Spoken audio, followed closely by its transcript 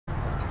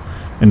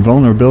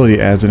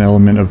Invulnerability adds an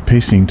element of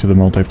pacing to the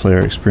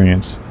multiplayer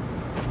experience,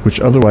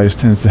 which otherwise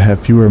tends to have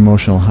fewer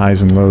emotional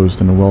highs and lows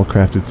than a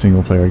well-crafted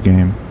single-player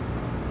game.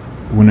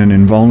 When an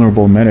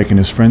invulnerable medic and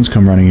his friends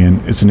come running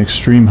in, it's an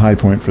extreme high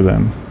point for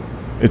them.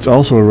 It's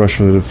also a rush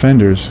for the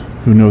defenders,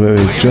 who know that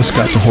they've just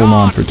got to hold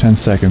on for 10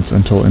 seconds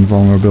until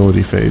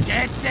invulnerability fades.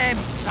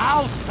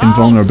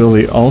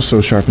 Invulnerability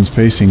also sharpens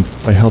pacing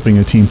by helping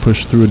a team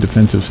push through a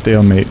defensive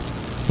stalemate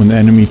when the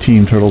enemy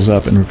team turtles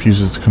up and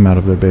refuses to come out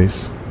of their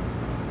base.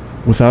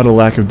 Without a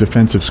lack of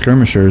defensive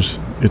skirmishers,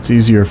 it's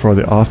easier for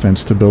the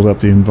offense to build up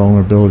the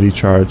invulnerability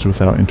charge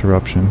without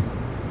interruption.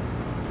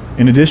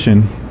 In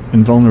addition,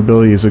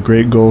 invulnerability is a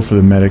great goal for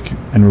the medic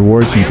and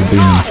rewards him for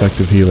being an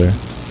effective healer.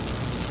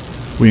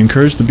 We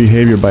encourage the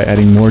behavior by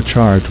adding more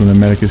charge when the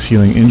medic is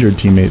healing injured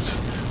teammates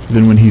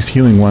than when he's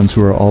healing ones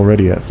who are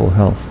already at full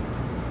health.